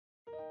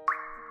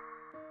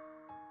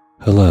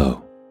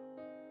Hello,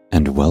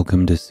 and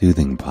welcome to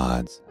Soothing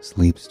Pod's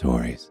Sleep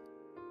Stories.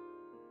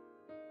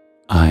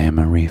 I am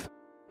Arif,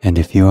 and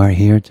if you are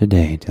here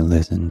today to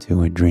listen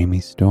to a dreamy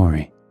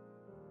story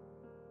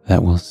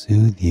that will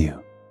soothe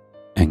you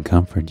and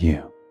comfort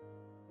you,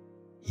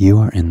 you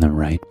are in the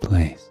right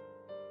place.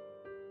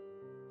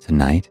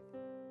 Tonight,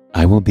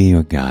 I will be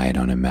your guide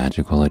on a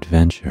magical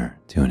adventure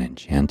to an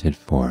enchanted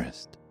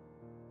forest.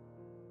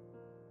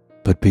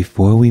 But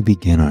before we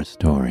begin our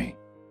story,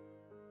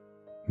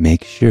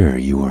 make sure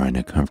you are in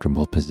a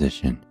comfortable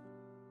position.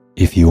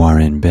 If you are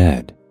in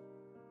bed,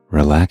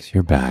 relax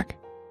your back,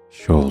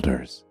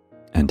 shoulders,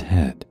 and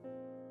head.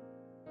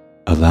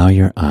 Allow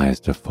your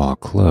eyes to fall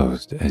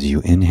closed as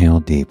you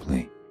inhale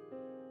deeply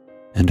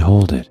and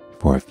hold it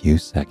for a few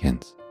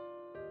seconds.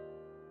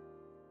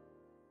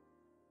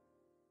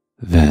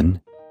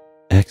 Then,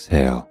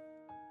 exhale,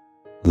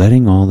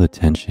 letting all the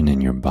tension in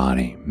your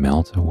body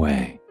melt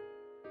away.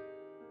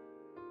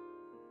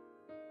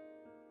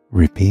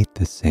 Repeat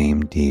the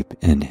same deep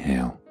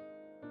inhale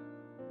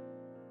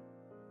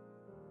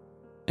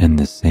and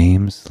the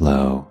same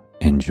slow,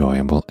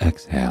 enjoyable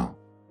exhale.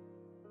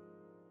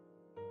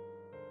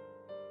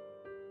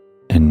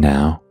 And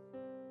now,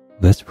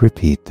 let's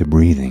repeat the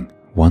breathing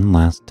one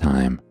last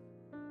time.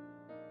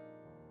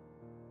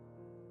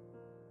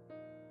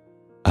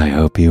 I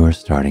hope you are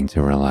starting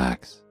to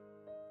relax,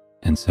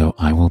 and so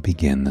I will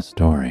begin the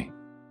story.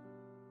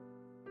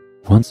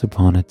 Once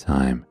upon a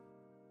time,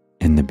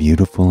 in the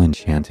beautiful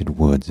enchanted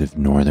woods of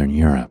northern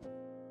Europe,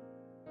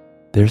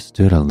 there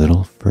stood a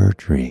little fir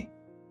tree.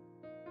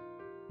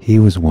 He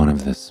was one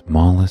of the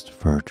smallest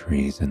fir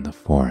trees in the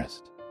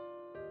forest,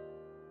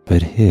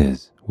 but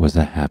his was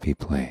a happy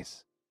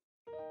place.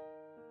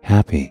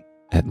 Happy,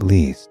 at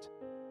least,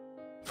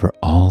 for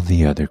all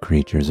the other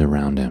creatures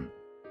around him.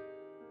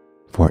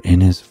 For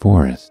in his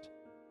forest,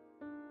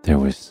 there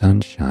was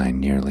sunshine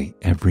nearly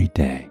every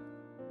day,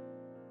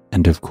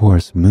 and of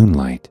course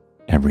moonlight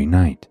every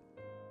night.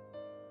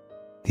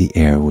 The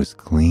air was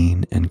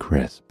clean and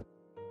crisp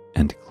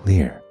and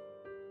clear,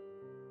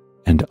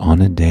 and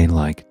on a day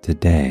like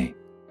today,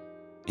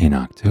 in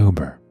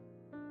October,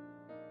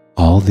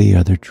 all the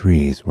other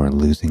trees were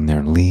losing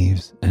their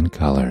leaves and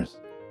colors,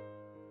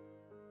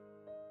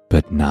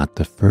 but not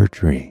the fir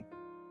tree.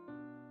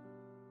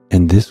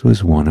 And this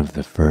was one of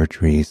the fir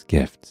tree's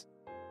gifts,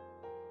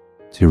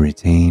 to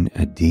retain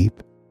a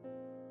deep,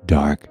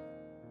 dark,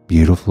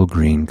 beautiful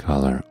green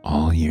color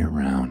all year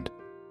round.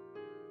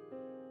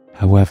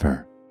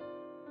 However,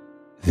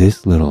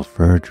 this little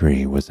fir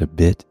tree was a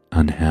bit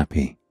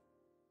unhappy,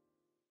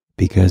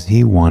 because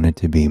he wanted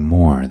to be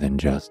more than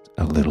just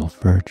a little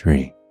fir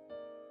tree.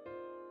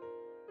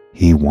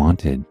 He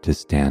wanted to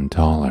stand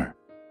taller,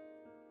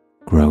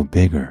 grow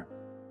bigger,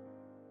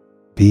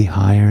 be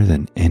higher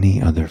than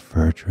any other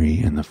fir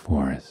tree in the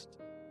forest.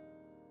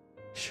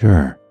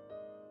 Sure,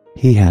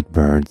 he had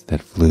birds that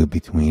flew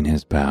between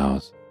his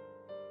boughs.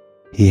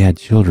 He had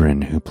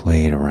children who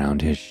played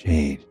around his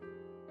shade.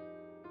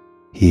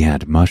 He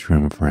had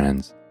mushroom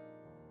friends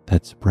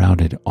that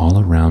sprouted all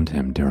around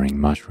him during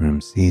mushroom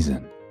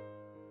season.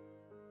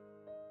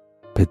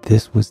 But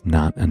this was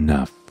not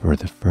enough for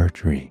the fir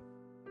tree.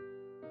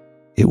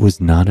 It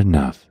was not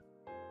enough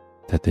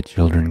that the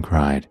children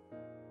cried,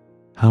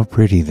 "How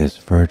pretty this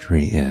fir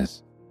tree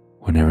is,"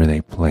 whenever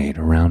they played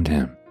around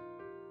him.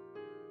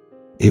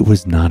 It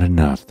was not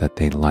enough that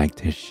they liked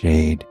his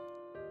shade,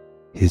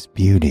 his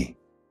beauty.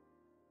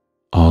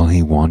 All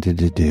he wanted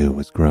to do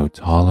was grow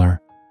taller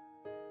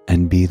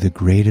and be the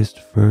greatest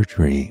fir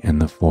tree in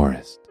the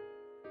forest.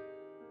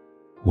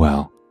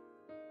 Well,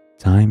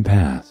 time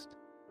passed,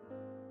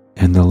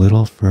 and the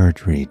little fir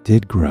tree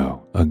did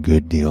grow a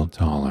good deal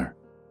taller.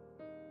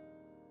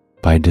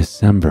 By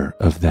December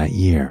of that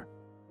year,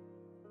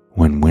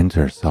 when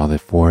winter saw the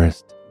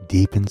forest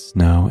deep in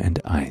snow and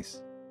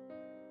ice,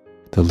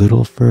 the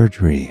little fir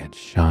tree had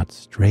shot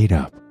straight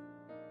up,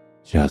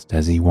 just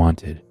as he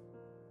wanted.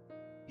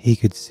 He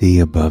could see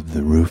above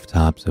the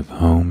rooftops of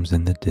homes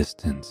in the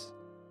distance.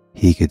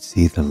 He could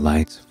see the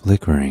lights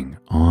flickering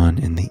on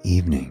in the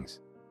evenings,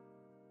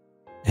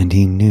 and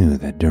he knew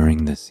that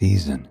during the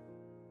season,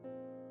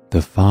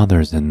 the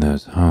fathers in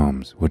those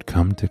homes would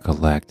come to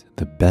collect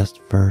the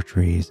best fir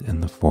trees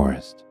in the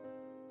forest.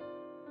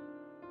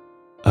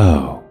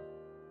 "Oh,"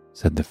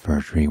 said the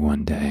fir tree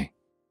one day,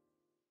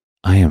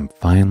 "I am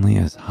finally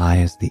as high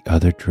as the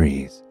other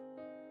trees,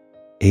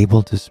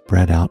 able to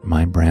spread out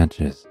my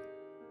branches,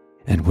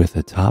 and with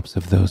the tops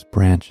of those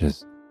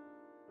branches,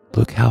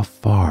 look how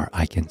far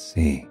I can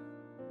see.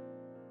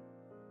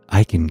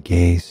 I can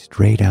gaze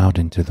straight out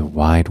into the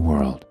wide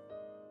world."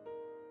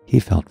 He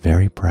felt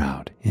very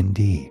proud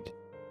indeed.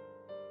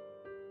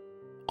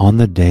 On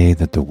the day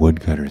that the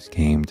woodcutters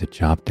came to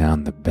chop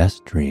down the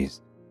best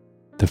trees,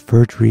 the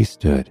fir tree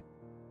stood,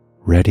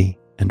 ready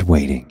and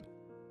waiting.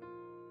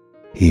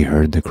 He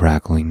heard the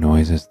crackling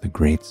noises the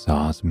great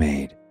saws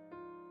made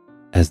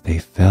as they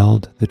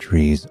felled the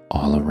trees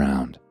all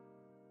around.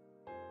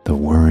 The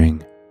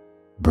whirring,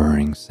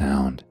 burring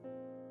sound.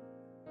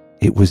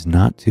 It was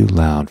not too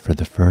loud for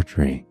the fir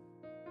tree,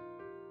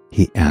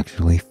 he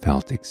actually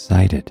felt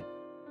excited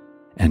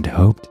and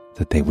hoped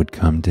that they would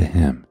come to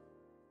him.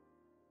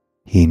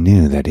 He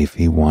knew that if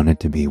he wanted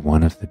to be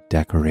one of the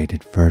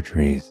decorated fir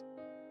trees,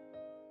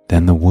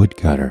 then the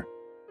woodcutter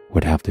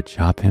would have to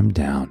chop him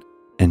down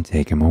and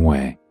take him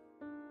away.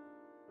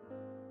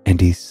 And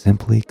he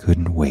simply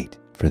couldn't wait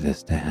for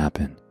this to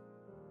happen.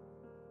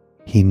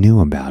 He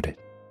knew about it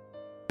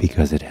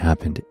because it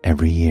happened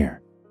every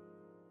year.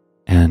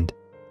 And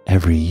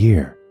every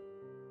year,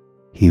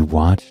 he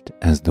watched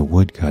as the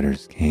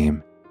woodcutters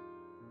came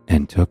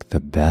and took the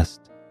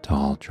best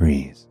tall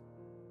trees.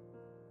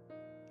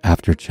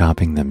 After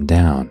chopping them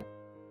down,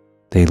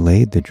 they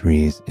laid the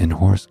trees in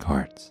horse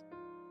carts,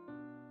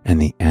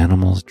 and the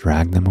animals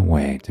dragged them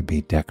away to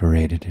be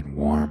decorated in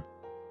warm,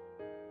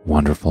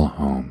 wonderful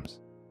homes.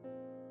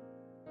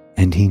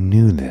 And he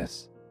knew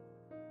this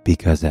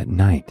because at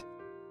night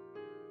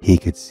he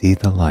could see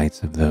the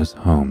lights of those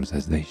homes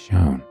as they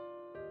shone.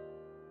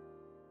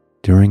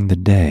 During the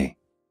day,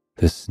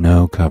 the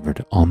snow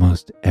covered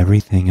almost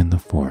everything in the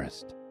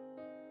forest.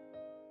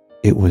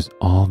 It was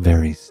all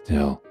very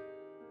still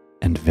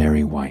and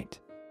very white.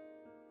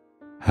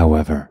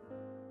 However,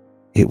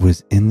 it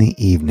was in the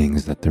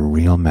evenings that the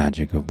real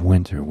magic of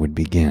winter would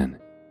begin.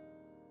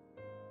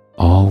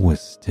 All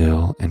was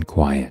still and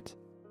quiet,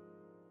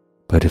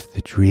 but if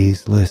the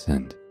trees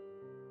listened,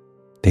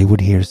 they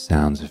would hear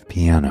sounds of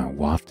piano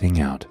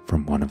wafting out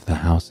from one of the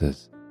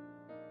houses.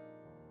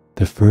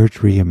 The fir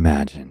tree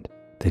imagined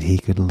that he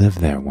could live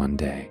there one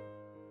day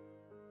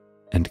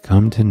and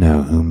come to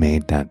know who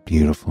made that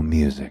beautiful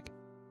music.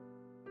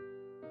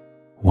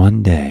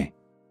 One day,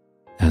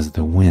 as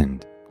the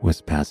wind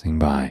was passing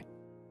by,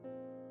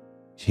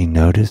 she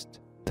noticed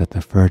that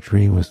the fir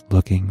tree was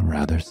looking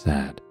rather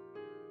sad.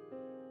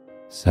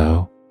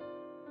 So,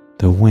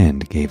 the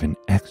wind gave an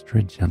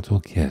extra gentle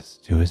kiss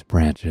to his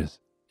branches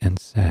and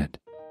said,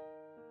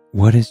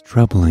 "What is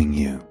troubling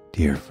you,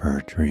 dear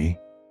fir tree?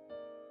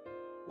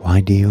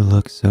 Why do you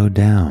look so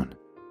down?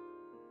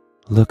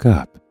 Look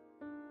up,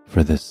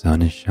 for the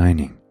sun is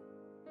shining.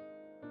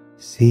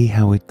 See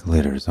how it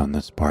glitters on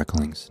the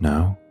sparkling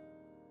snow.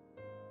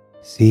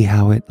 See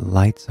how it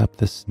lights up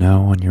the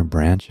snow on your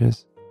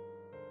branches.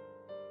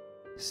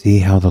 See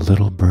how the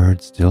little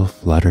birds still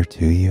flutter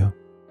to you.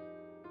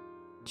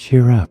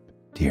 Cheer up,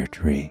 dear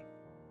tree."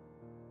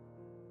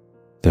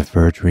 The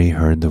fir tree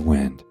heard the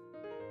wind,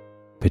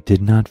 but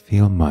did not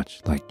feel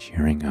much like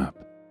cheering up.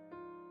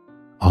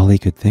 All he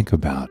could think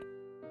about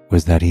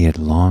was that he had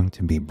longed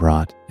to be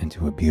brought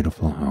into a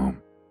beautiful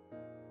home.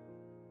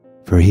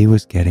 For he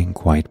was getting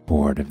quite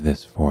bored of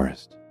this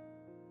forest,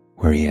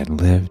 where he had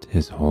lived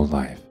his whole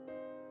life.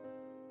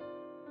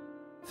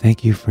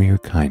 "Thank you for your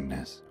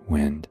kindness,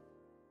 wind,"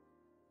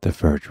 the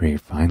fir tree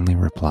finally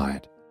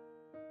replied.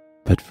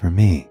 "But for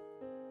me,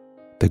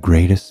 the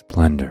greatest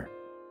splendor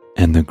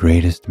and the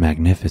greatest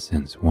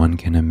magnificence one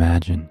can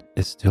imagine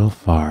is still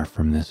far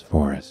from this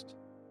forest.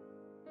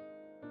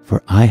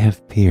 For I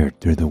have peered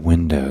through the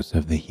windows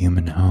of the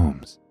human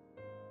homes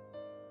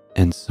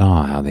and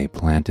saw how they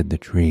planted the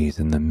trees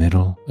in the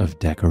middle of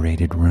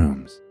decorated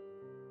rooms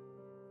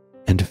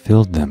and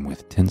filled them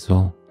with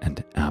tinsel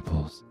and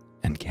apples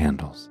and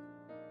candles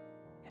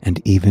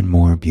and even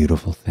more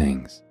beautiful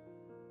things.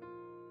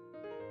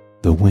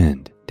 The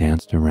wind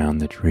danced around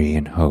the tree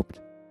and hoped,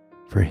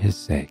 for his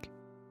sake,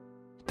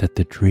 that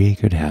the tree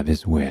could have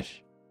his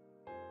wish.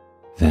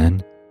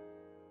 Then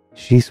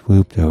she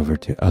swooped over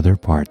to other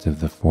parts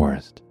of the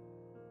forest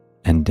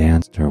and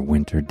danced her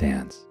winter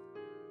dance.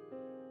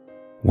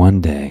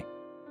 One day,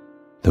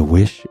 the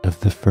wish of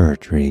the fir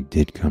tree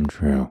did come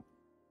true.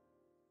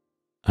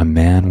 A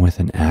man with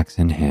an axe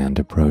in hand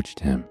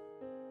approached him,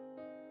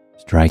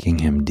 striking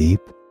him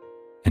deep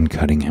and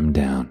cutting him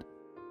down.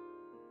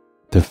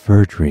 The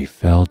fir tree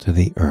fell to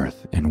the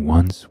earth in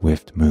one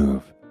swift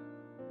move.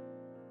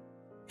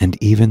 And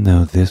even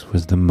though this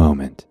was the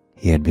moment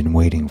he had been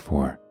waiting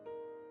for,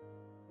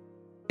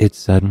 it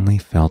suddenly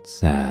felt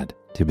sad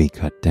to be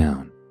cut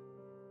down.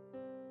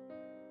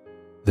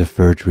 The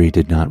fir tree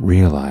did not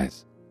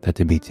realize that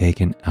to be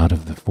taken out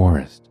of the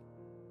forest,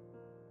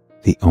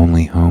 the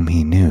only home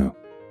he knew,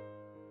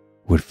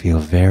 would feel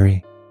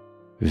very,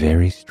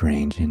 very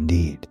strange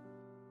indeed.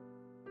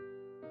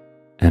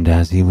 And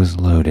as he was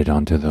loaded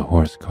onto the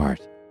horse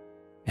cart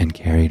and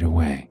carried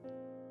away,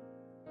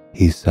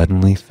 he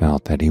suddenly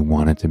felt that he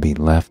wanted to be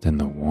left in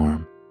the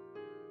warm,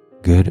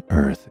 good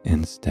earth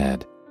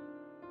instead.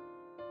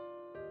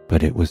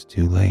 But it was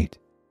too late.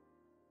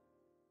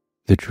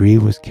 The tree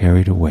was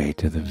carried away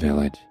to the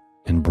village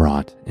and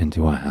brought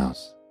into a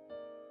house.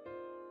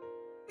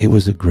 It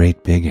was a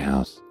great big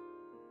house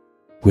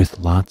with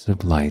lots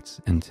of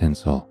lights and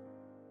tinsel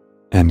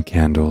and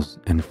candles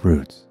and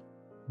fruits,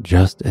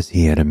 just as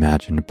he had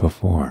imagined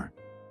before.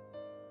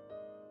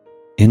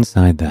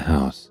 Inside the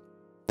house,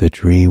 the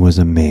tree was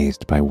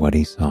amazed by what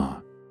he saw.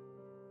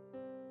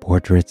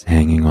 Portraits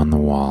hanging on the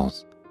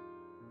walls,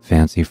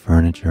 fancy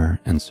furniture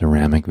and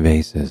ceramic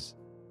vases.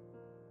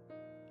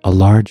 A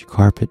large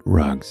carpet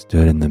rug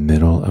stood in the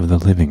middle of the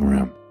living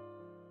room,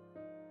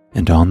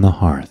 and on the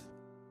hearth,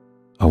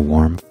 a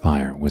warm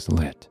fire was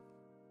lit.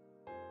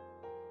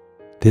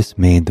 This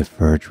made the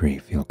fir tree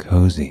feel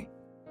cozy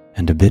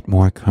and a bit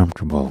more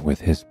comfortable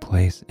with his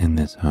place in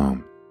this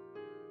home.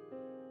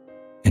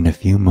 In a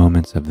few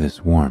moments of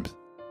this warmth,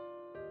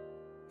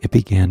 it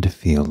began to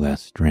feel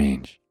less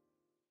strange.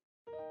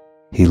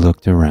 He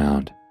looked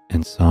around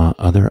and saw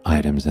other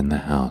items in the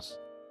house: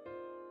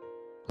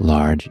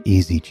 large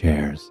easy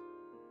chairs,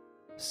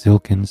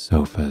 silken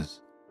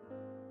sofas,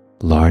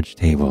 large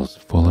tables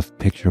full of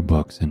picture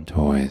books and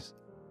toys,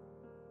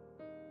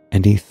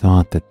 and he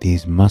thought that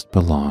these must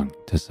belong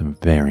to some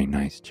very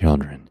nice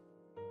children.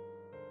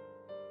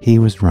 He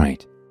was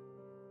right,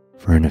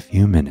 for in a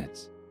few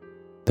minutes,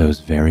 those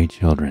very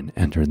children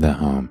entered the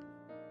home.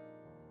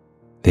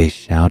 They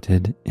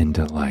shouted in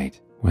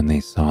delight when they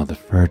saw the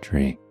fir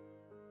tree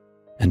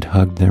and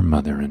hugged their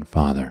mother and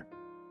father.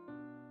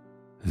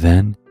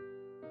 Then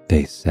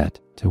they set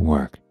to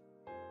work,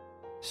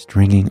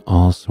 stringing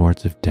all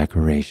sorts of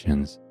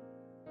decorations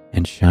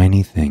and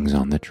shiny things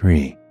on the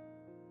tree: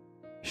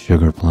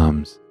 sugar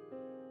plums,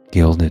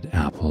 gilded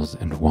apples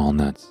and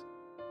walnuts,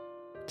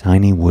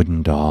 tiny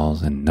wooden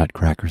dolls and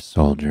nutcracker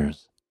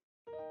soldiers,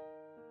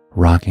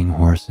 rocking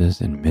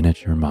horses and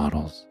miniature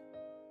models,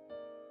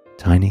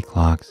 tiny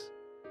clocks,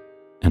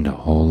 and a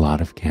whole lot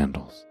of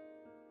candles.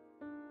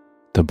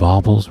 The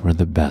baubles were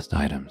the best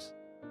items,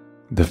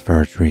 the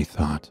fir tree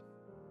thought.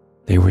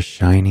 They were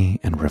shiny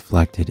and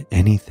reflected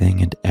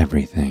anything and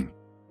everything.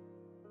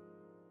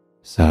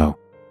 So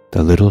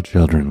the little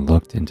children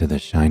looked into the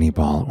shiny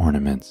ball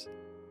ornaments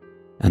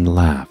and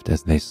laughed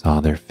as they saw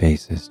their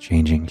faces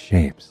changing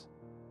shapes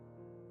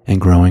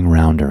and growing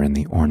rounder in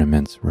the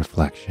ornament's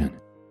reflection.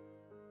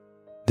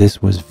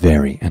 This was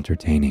very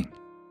entertaining,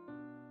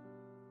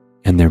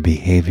 and their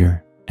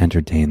behavior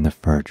entertained the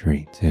fir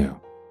tree too.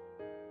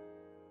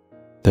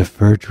 The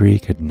fir tree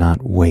could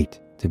not wait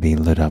to be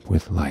lit up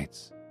with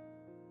lights,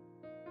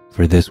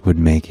 for this would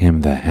make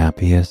him the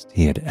happiest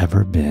he had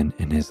ever been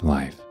in his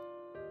life.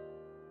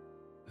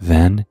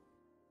 Then,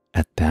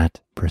 at that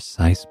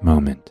precise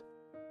moment,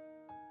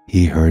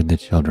 he heard the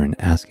children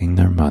asking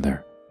their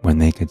mother when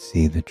they could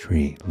see the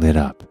tree lit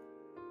up.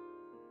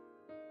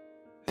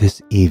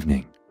 "This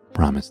evening,"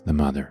 promised the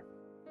mother,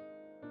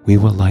 "we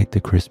will light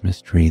the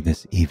Christmas tree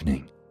this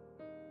evening."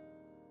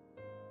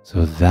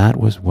 So that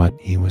was what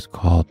he was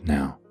called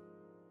now,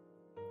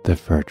 the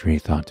fir tree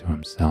thought to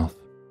himself,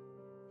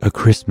 a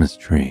Christmas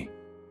tree.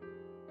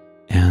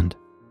 And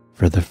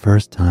for the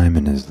first time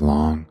in his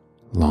long,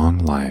 long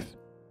life,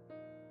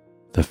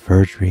 the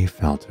fir tree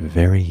felt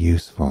very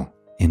useful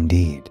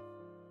indeed.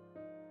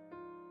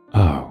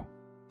 "Oh,"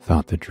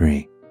 thought the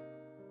tree,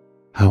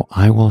 "how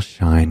I will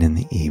shine in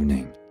the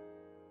evening.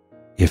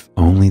 If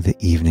only the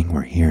evening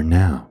were here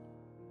now.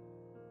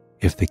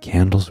 If the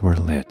candles were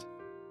lit.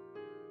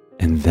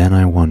 And then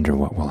I wonder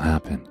what will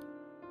happen.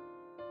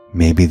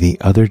 Maybe the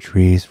other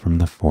trees from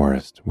the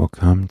forest will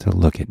come to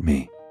look at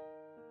me."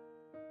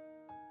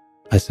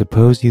 I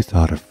suppose you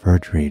thought a fir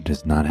tree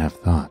does not have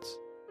thoughts,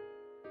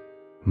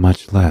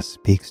 much less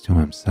speaks to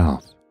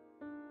himself.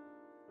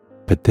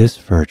 But this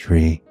fir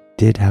tree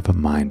did have a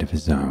mind of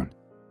his own.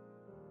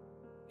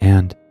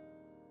 And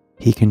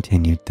he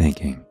continued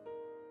thinking,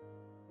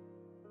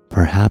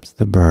 "Perhaps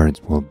the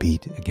birds will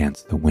beat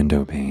against the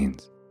window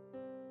panes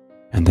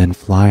and then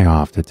fly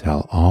off to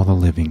tell all the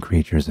living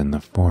creatures in the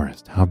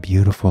forest how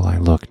beautiful I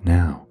look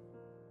now.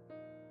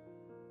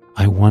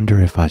 I wonder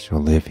if I shall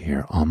live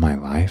here all my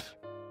life?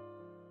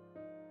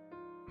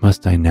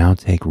 Must I now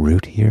take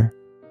root here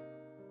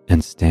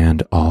and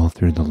stand all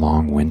through the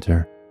long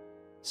winter,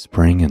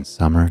 spring and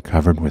summer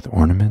covered with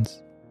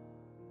ornaments?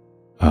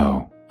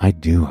 Oh, I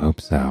do hope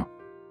so."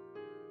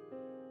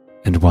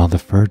 And while the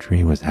fir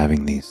tree was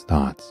having these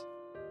thoughts,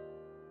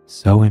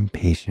 so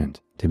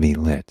impatient to be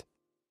lit,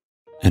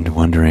 and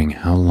wondering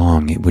how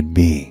long it would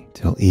be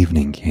till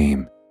evening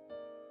came,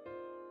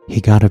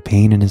 he got a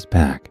pain in his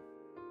back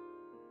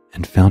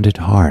and found it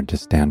hard to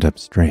stand up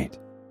straight.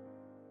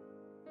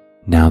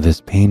 Now this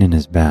pain in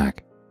his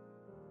back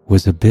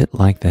was a bit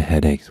like the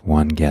headaches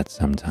one gets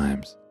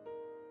sometimes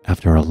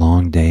after a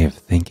long day of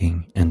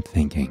thinking and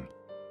thinking.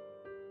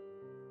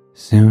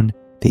 Soon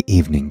the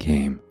evening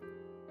came.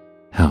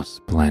 How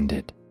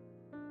splendid!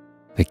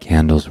 The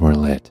candles were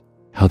lit,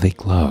 how they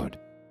glowed!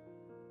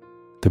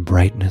 The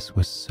brightness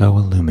was so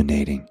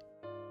illuminating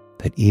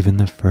that even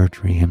the fir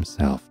tree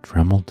himself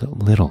trembled a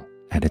little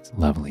at its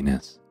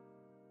loveliness.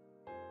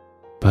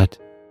 But,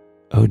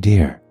 oh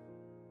dear,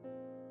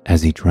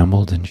 as he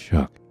trembled and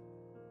shook,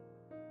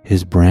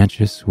 his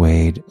branches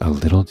swayed a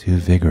little too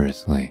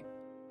vigorously,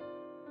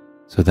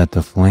 so that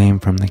the flame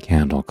from the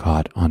candle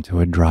caught onto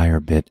a drier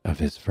bit of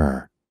his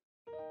fur.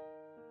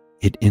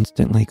 It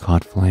instantly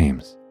caught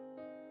flames,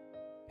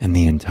 and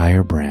the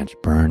entire branch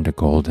burned a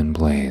golden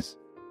blaze.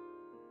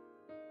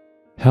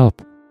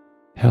 "Help!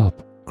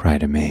 Help!"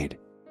 cried a maid,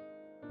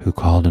 who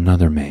called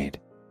another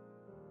maid,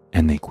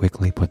 and they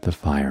quickly put the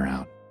fire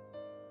out.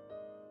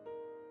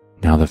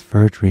 Now the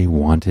fir tree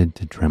wanted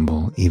to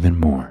tremble even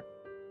more,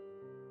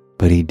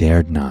 but he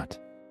dared not.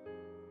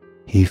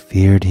 He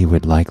feared he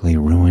would likely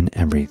ruin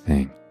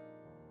everything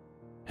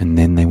and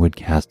then they would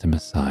cast him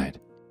aside.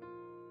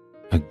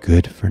 A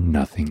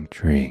good-for-nothing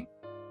tree.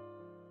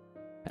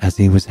 As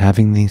he was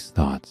having these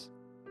thoughts,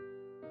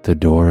 the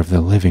door of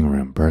the living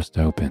room burst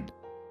open.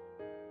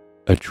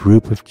 A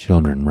troop of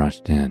children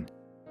rushed in,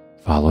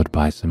 followed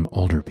by some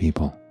older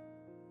people.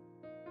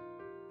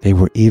 They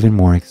were even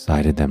more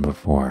excited than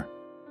before,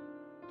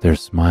 their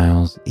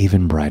smiles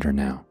even brighter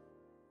now.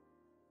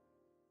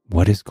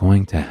 What is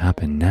going to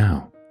happen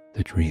now?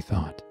 The tree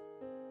thought.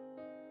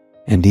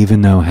 And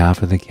even though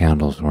half of the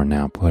candles were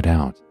now put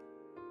out,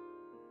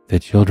 the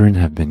children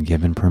have been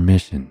given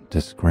permission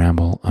to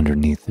scramble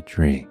underneath the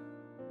tree.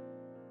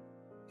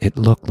 It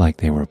looked like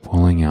they were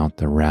pulling out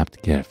the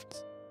wrapped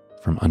gifts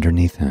from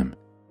underneath him.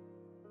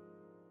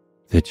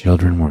 The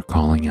children were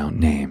calling out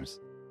names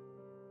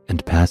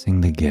and passing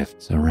the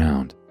gifts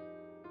around.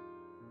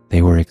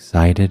 They were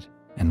excited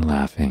and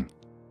laughing,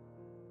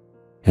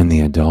 and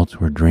the adults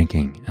were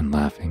drinking and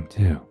laughing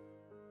too.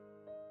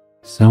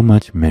 So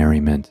much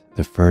merriment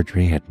the fir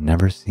tree had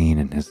never seen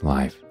in his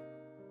life.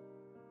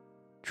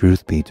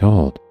 Truth be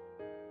told,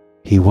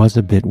 he was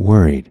a bit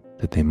worried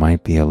that they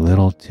might be a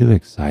little too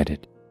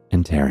excited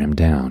and tear him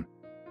down.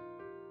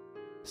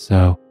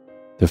 So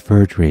the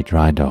fir tree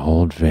tried to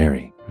hold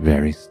very,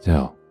 very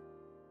still.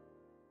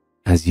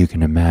 As you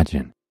can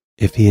imagine,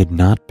 if he had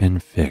not been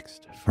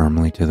fixed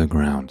firmly to the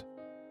ground,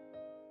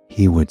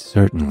 he would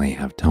certainly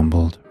have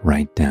tumbled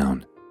right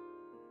down.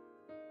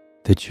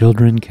 The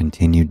children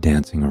continued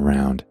dancing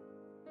around,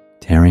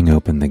 tearing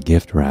open the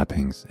gift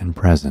wrappings and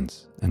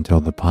presents until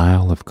the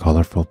pile of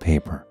colorful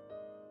paper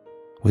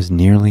was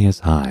nearly as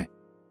high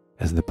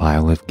as the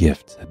pile of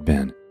gifts had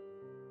been.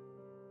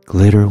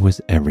 Glitter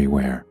was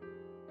everywhere,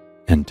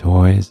 and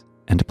toys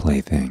and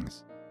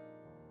playthings.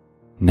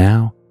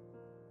 Now,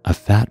 a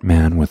fat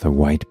man with a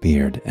white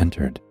beard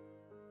entered,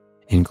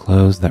 in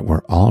clothes that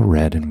were all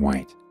red and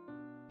white.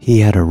 He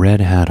had a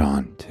red hat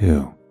on,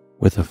 too,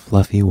 with a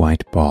fluffy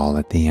white ball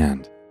at the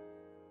end.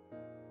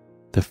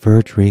 The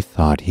fir tree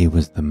thought he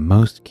was the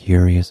most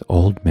curious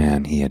old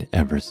man he had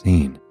ever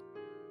seen.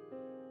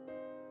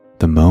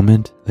 The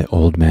moment the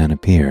old man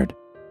appeared,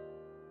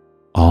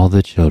 all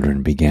the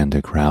children began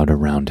to crowd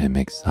around him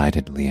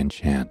excitedly and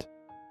chant.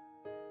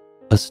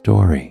 A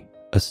story,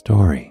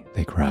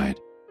 they cried,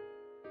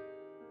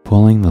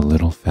 pulling the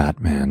little fat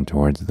man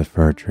towards the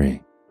fir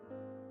tree.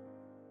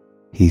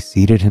 He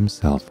seated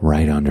himself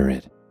right under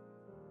it,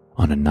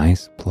 on a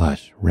nice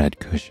plush red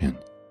cushion.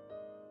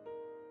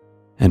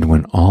 And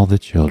when all the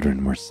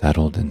children were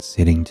settled and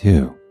sitting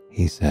too,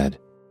 he said,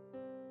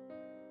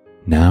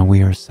 "Now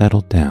we are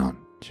settled down,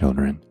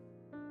 children,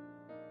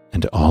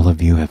 and all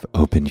of you have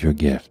opened your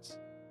gifts.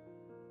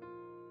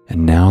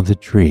 And now the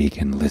tree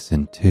can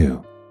listen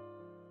too.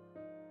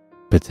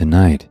 But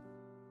tonight,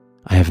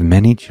 I have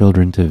many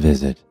children to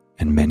visit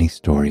and many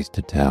stories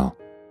to tell.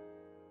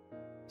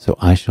 So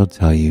I shall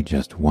tell you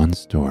just one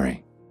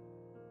story.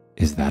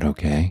 Is that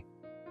okay?"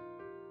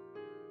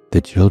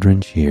 The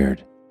children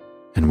cheered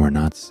and were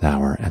not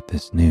sour at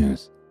this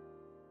news.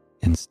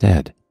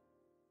 Instead,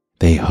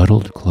 they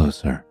huddled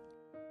closer,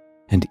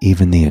 and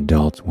even the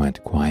adults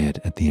went quiet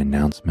at the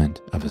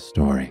announcement of a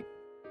story.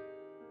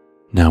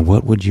 Now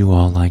what would you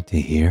all like to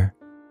hear?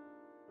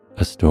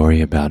 A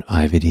story about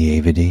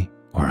Ivedy-Avedy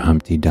or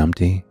Humpty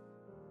Dumpty?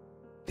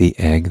 The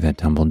egg that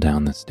tumbled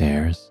down the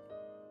stairs,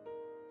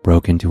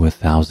 broke into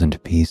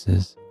 1,000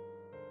 pieces,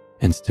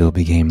 and still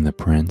became the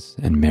prince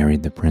and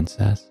married the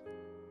princess?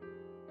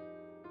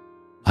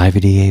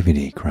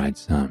 Ivedy-Avedy, cried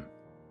some.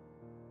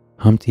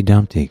 Humpty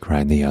Dumpty,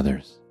 cried the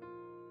others.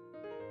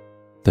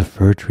 The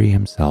fir tree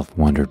himself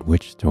wondered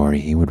which story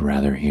he would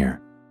rather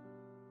hear,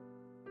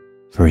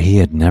 for he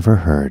had never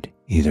heard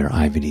either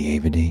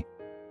Ivedy-Avedy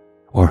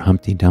or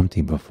Humpty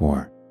Dumpty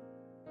before.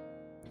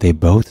 They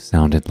both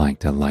sounded like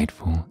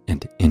delightful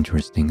and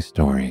interesting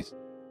stories.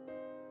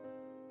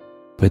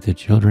 But the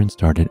children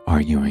started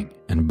arguing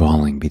and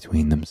bawling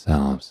between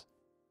themselves,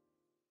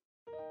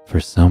 for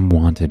some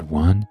wanted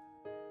one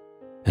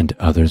and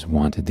others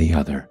wanted the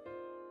other.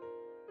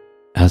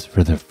 As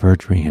for the fir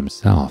tree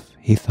himself,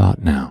 he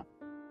thought now,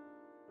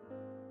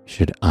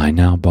 should I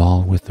now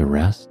bawl with the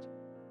rest?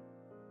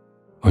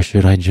 Or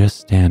should I just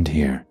stand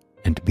here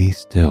and be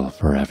still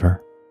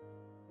forever?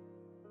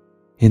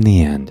 In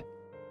the end,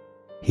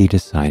 he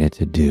decided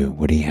to do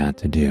what he had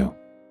to do.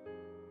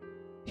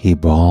 He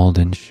bawled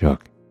and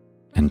shook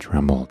and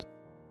trembled,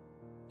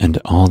 and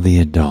all the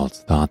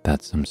adults thought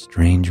that some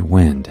strange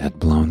wind had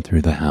blown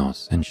through the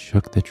house and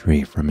shook the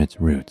tree from its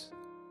roots.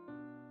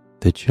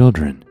 The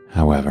children,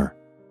 however,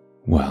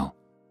 well,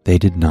 they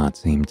did not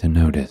seem to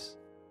notice.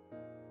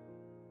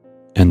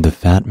 And the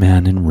fat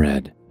man in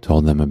red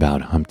told them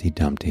about Humpty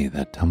Dumpty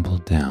that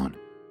tumbled down,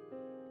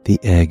 the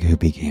egg who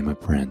became a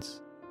prince,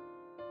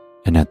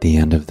 and at the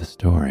end of the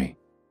story,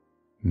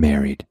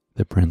 married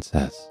the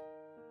princess.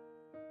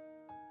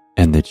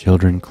 And the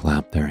children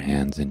clapped their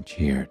hands and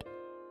cheered.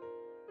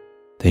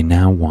 They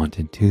now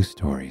wanted 2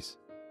 stories,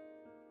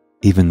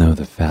 even though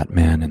the fat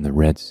man in the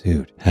red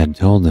suit had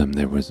told them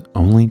there was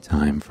only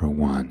time for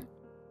one.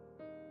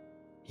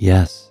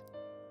 Yes,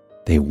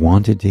 They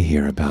wanted to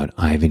hear about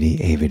Ivedy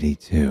Avedy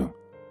too,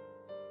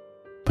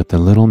 but the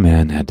little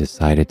man had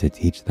decided to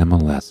teach them a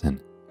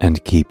lesson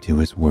and keep to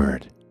his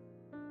word.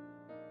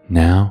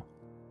 Now,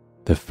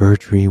 the fir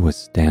tree was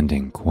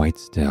standing quite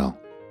still,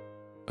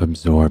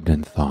 absorbed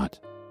in thought,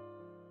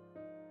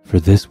 for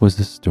this was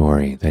a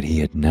story that he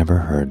had never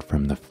heard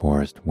from the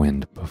forest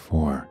wind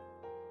before.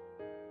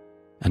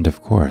 And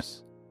of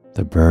course,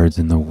 the birds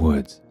in the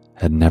woods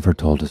had never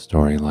told a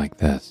story like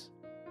this.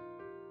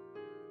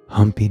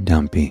 Humpy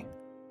Dumpy,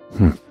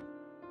 humph,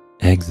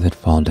 eggs that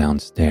fall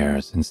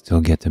downstairs and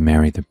still get to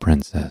marry the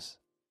princess.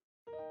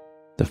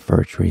 The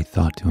fir tree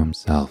thought to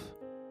himself.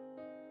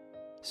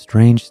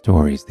 Strange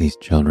stories these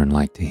children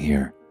like to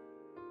hear.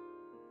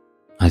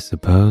 I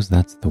suppose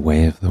that's the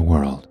way of the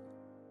world,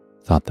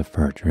 thought the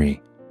fir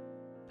tree.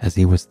 As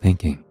he was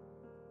thinking,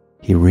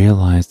 he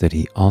realized that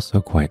he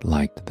also quite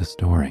liked the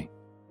story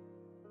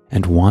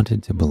and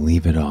wanted to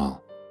believe it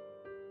all,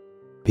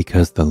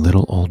 because the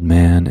little old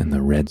man in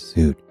the red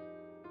suit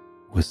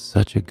was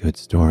such a good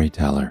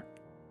storyteller,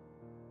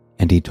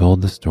 and he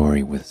told the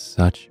story with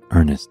such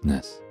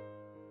earnestness.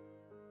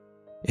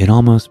 It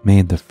almost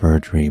made the fir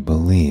tree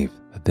believe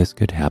that this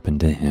could happen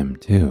to him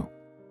too.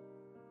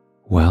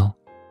 Well,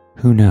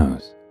 who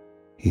knows,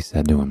 he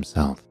said to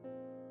himself.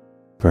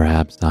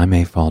 Perhaps I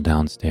may fall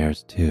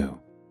downstairs too,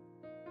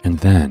 and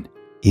then,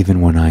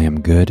 even when I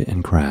am good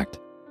and cracked,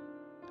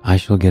 I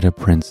shall get a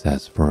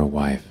princess for a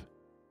wife.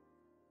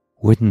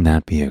 Wouldn't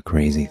that be a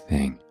crazy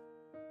thing?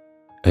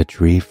 A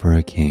tree for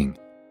a king,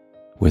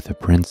 with a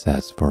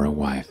princess for a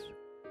wife.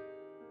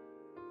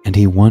 And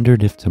he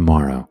wondered if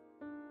tomorrow,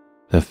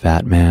 the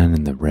fat man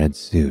in the red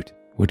suit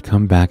would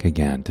come back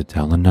again to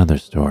tell another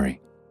story.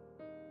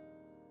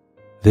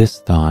 This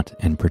thought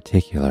in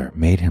particular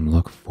made him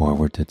look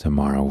forward to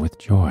tomorrow with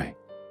joy.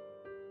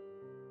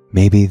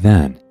 Maybe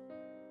then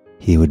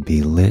he would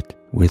be lit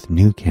with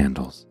new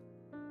candles.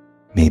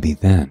 Maybe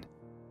then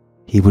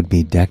he would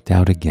be decked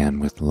out again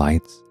with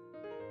lights,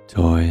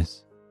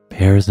 toys,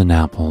 pears and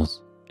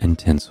apples, and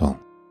tinsel.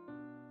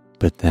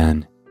 But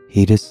then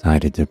he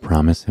decided to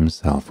promise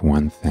himself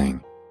one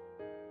thing.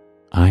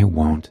 I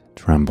won't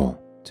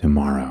tremble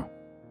tomorrow.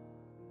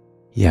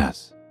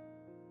 Yes,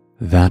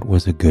 that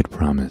was a good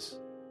promise.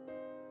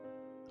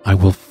 I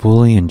will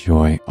fully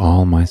enjoy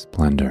all my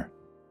splendor.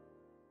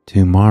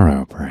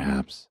 Tomorrow,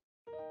 perhaps,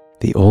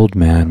 the old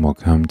man will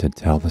come to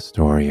tell the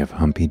story of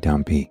Humpy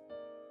Dumpy,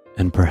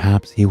 and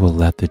perhaps he will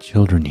let the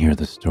children hear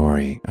the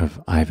story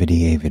of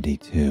Ivedy Avedy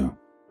too.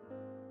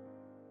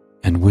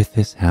 And with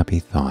this happy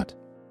thought,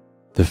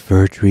 the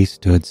fir tree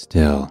stood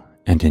still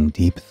and in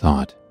deep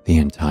thought the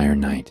entire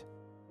night.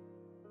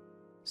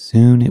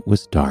 Soon it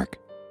was dark.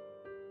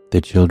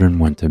 The children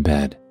went to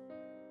bed.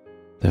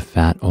 The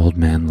fat old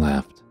man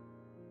left.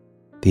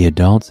 The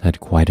adults had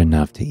quite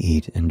enough to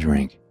eat and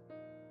drink,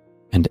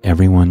 and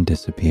everyone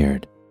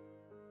disappeared.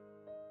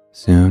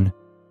 Soon,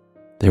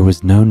 there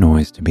was no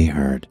noise to be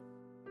heard,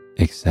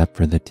 except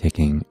for the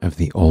ticking of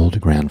the old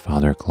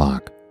grandfather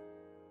clock.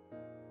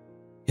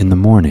 In the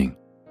morning,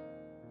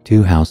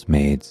 2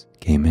 housemaids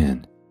came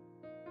in.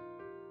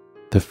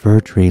 The fir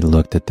tree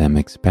looked at them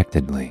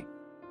expectantly,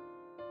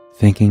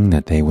 thinking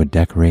that they would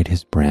decorate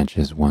his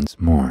branches once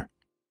more.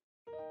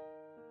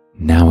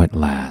 Now at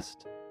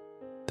last,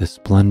 the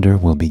splendor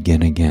will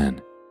begin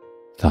again,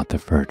 thought the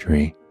fir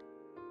tree.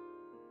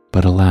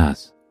 But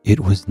alas, it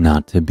was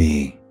not to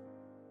be.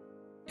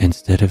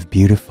 Instead of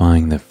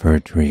beautifying the fir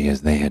tree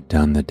as they had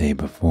done the day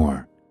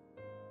before,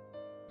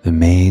 the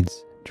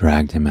maids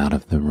dragged him out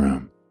of the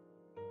room.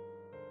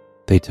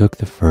 They took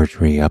the fir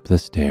tree up the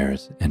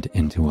stairs and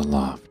into a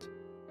loft.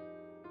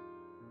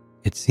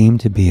 It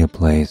seemed to be a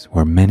place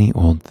where many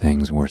old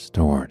things were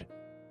stored.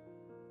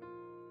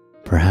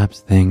 Perhaps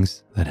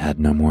things that had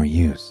no more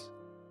use.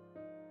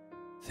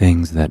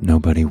 Things that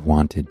nobody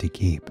wanted to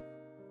keep.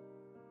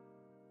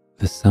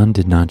 The sun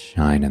did not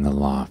shine in the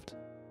loft.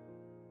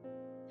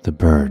 The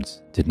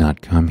birds did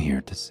not come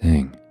here to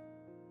sing.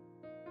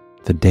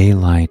 The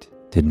daylight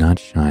did not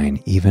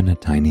shine even a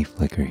tiny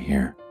flicker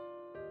here.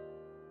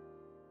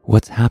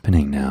 What's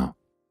happening now?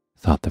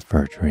 Thought the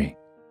fir tree.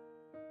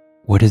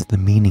 What is the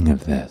meaning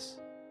of this?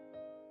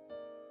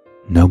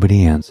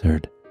 Nobody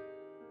answered,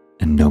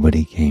 and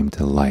nobody came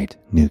to light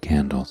new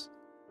candles.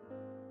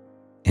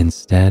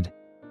 Instead,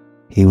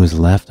 he was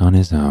left on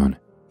his own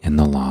in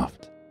the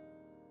loft.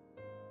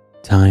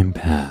 Time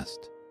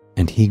passed,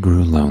 and he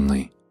grew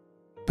lonely,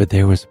 but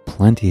there was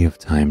plenty of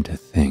time to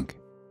think,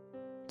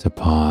 to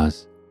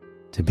pause,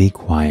 to be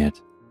quiet,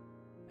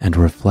 and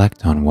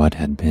reflect on what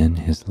had been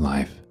his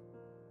life.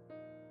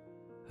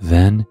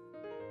 Then,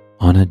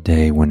 on a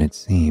day when it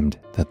seemed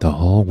that the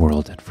whole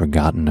world had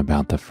forgotten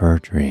about the fir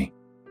tree,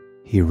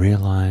 he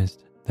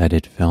realized that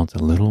it felt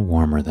a little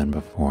warmer than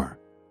before.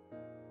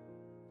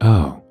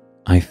 Oh,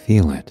 I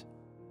feel it.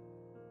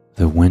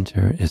 The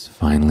winter is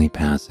finally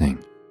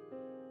passing,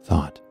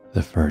 thought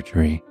the fir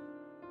tree.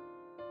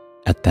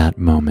 At that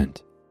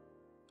moment,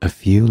 a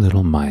few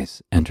little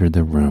mice entered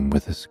the room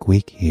with a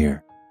squeak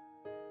here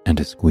and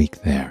a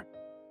squeak there.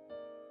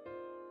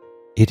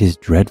 "It is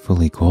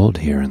dreadfully cold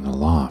here in the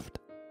loft,"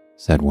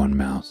 said one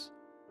mouse,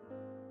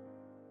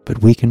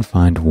 "but we can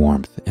find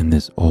warmth in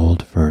this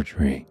old fir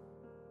tree."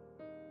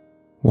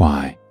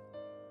 "Why,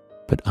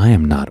 but I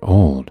am not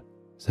old,"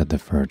 said the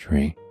fir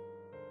tree.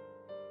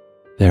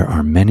 "There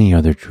are many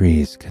other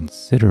trees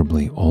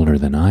considerably older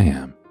than I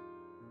am."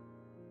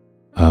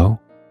 "Oh,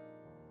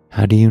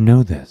 how do you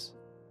know this?"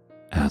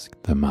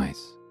 asked the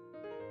mice.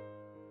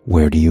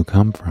 "Where do you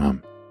come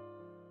from?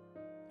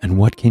 And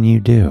what can you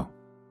do?"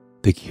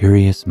 The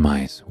curious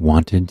mice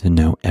wanted to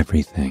know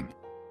everything.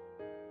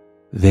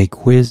 They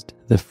quizzed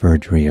the fir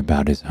tree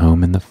about his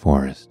home in the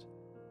forest,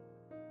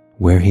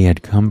 where he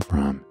had come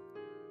from,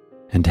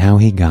 and how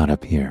he got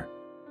up here,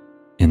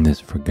 in this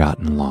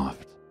forgotten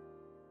loft.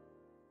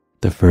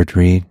 The fir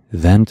tree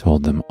then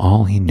told them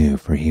all he knew,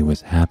 for he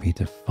was happy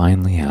to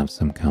finally have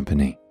some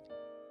company.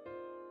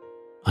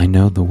 "I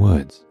know the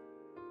woods,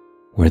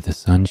 where the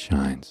sun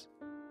shines,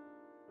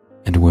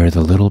 and where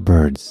the little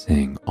birds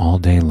sing all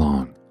day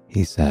long,"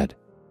 he said.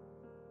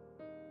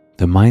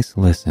 The mice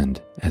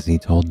listened as he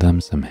told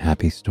them some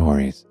happy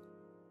stories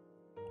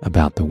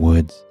about the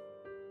woods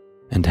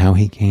and how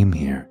he came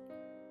here,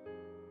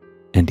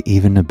 and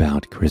even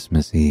about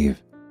Christmas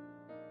Eve,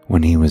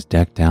 when he was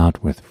decked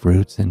out with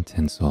fruits and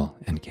tinsel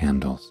and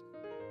candles.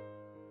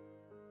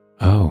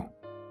 "Oh,"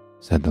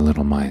 said the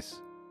little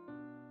mice,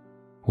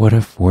 "what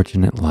a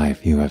fortunate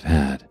life you have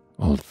had,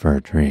 old fir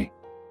tree."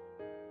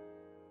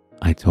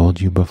 "I told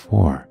you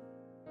before,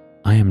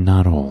 I am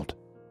not old,"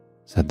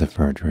 said the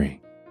fir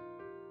tree.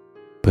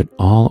 "But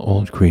all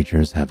old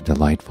creatures have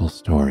delightful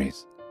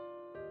stories."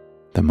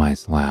 The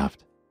mice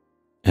laughed,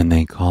 and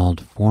they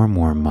called 4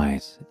 more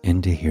mice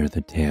in to hear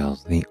the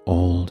tales the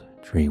old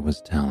tree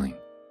was telling.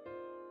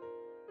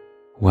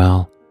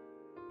 "Well,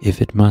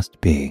 if it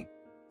must be,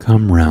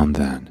 come round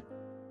then,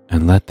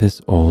 and let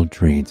this old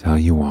tree tell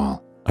you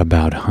all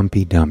about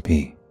Humpy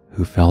Dumpy,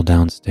 who fell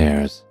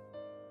downstairs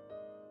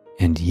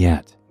and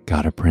yet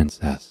got a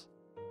princess."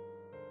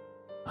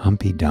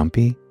 "Humpy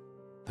Dumpy?"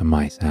 the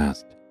mice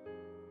asked.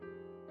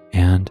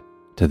 And,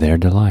 to their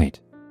delight,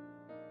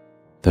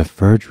 the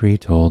fir tree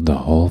told the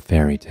whole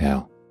fairy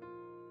tale,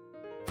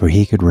 for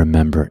he could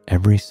remember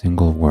every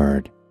single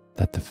word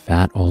that the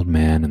fat old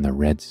man in the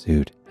red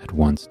suit had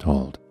once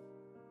told.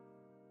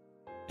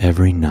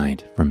 Every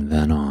night from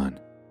then on,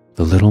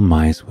 the little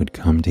mice would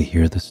come to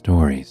hear the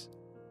stories,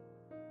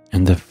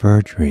 and the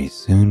fir tree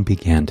soon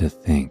began to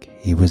think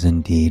he was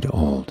indeed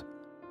old,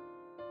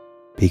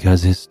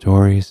 because his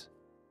stories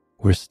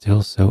were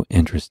still so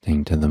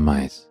interesting to the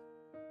mice.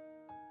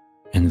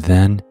 And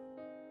then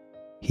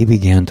he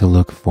began to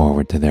look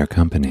forward to their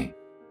company,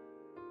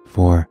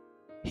 for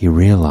he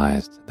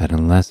realized that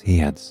unless he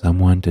had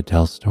someone to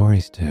tell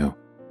stories to,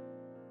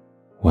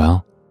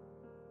 well,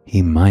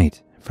 he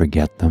might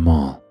forget them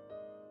all.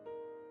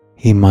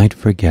 He might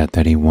forget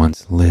that he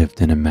once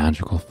lived in a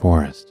magical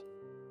forest,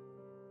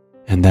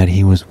 and that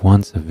he was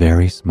once a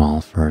very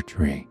small fir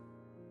tree.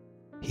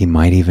 He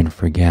might even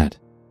forget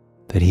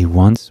that he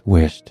once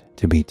wished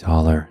to be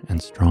taller and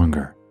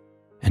stronger,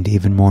 and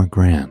even more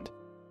grand.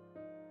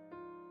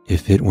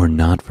 If it were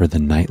not for the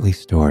nightly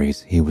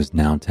stories he was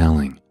now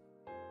telling,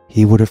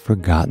 he would have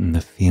forgotten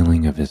the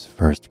feeling of his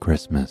first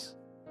Christmas,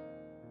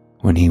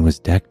 when he was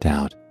decked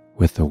out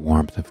with the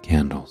warmth of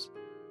candles.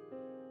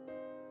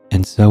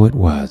 And so it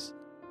was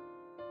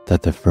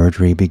that the fir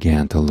tree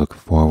began to look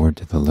forward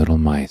to the little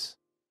mice,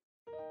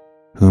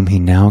 whom he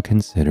now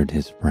considered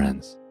his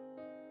friends.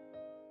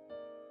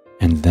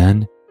 And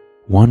then,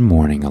 one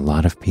morning, a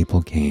lot of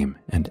people came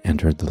and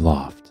entered the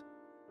loft.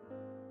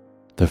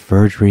 The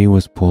fir tree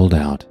was pulled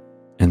out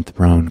and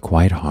thrown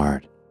quite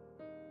hard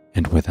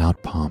and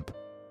without pomp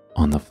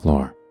on the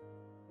floor.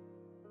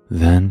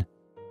 Then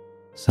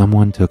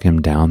someone took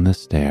him down the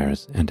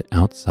stairs and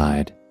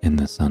outside in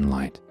the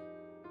sunlight.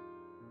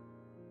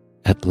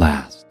 At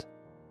last,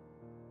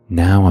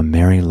 now a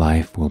merry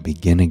life will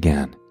begin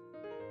again,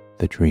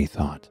 the tree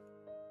thought.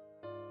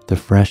 The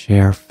fresh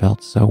air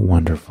felt so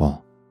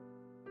wonderful,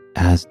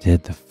 as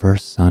did the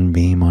first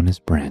sunbeam on his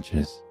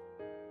branches.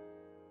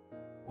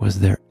 Was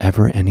there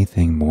ever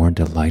anything more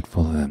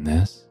delightful than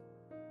this?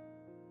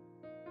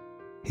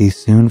 He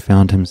soon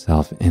found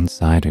himself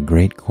inside a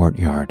great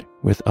courtyard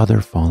with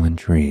other fallen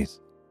trees.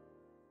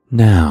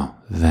 "Now,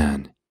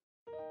 then,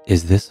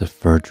 is this a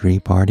fir tree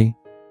party?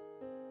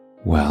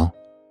 Well,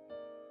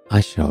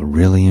 I shall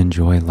really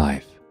enjoy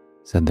life,"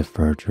 said the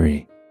fir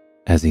tree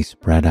as he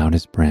spread out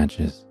his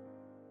branches.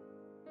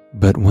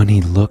 But when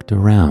he looked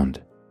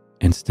around,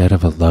 instead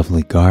of a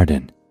lovely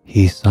garden,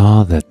 he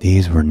saw that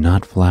these were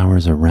not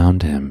flowers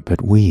around him,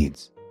 but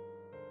weeds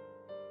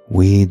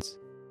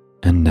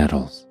and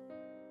nettles.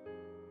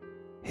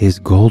 His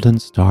golden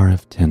star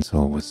of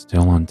tinsel was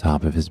still on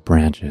top of his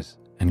branches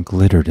and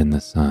glittered in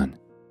the sun.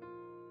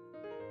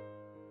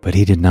 But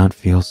he did not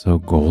feel so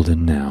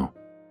golden now.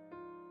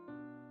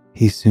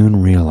 He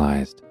soon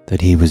realized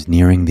that he was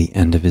nearing the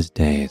end of his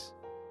days,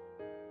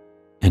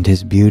 and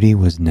his beauty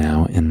was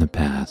now in the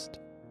past.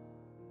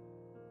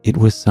 It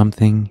was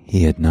something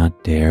he had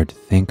not dared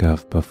think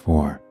of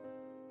before.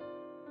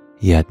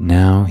 Yet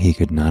now he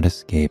could not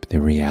escape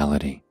the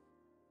reality.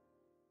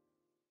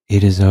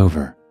 "It is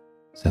over,"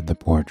 said the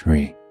poor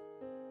tree.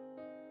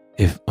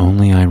 "If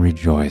only I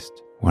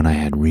rejoiced when I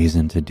had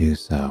reason to do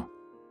so.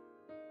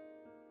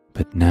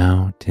 But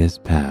now 'tis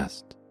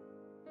past,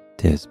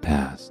 'tis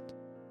past."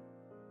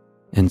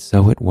 And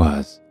so it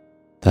was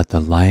that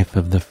the life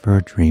of the fir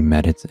tree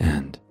met its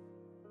end.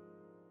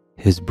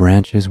 His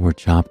branches were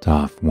chopped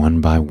off one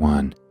by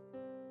one,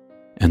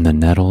 and the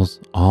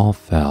nettles all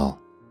fell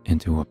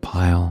into a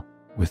pile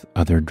with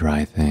other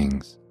dry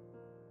things.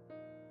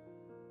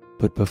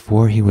 But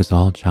before he was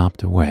all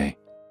chopped away,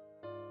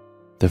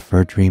 the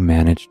fir tree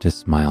managed to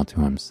smile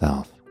to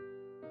himself,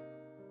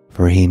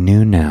 for he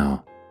knew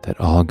now that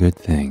all good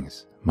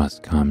things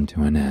must come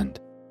to an end.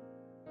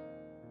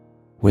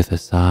 With a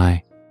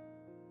sigh,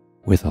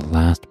 with a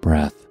last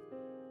breath,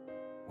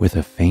 with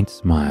a faint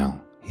smile,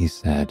 he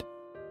said,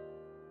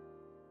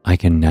 "I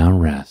can now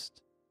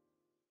rest.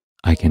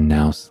 I can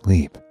now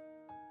sleep.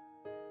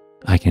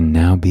 I can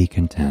now be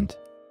content.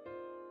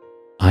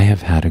 I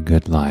have had a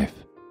good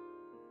life,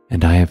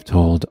 and I have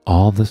told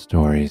all the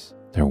stories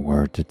there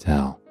were to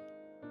tell."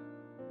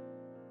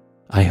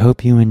 I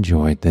hope you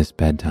enjoyed this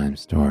bedtime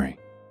story,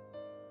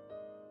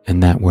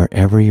 and that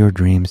wherever your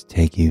dreams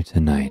take you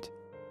tonight,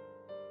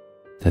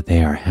 that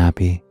they are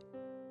happy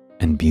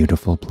and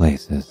beautiful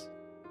places.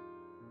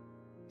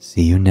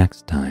 See you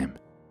next time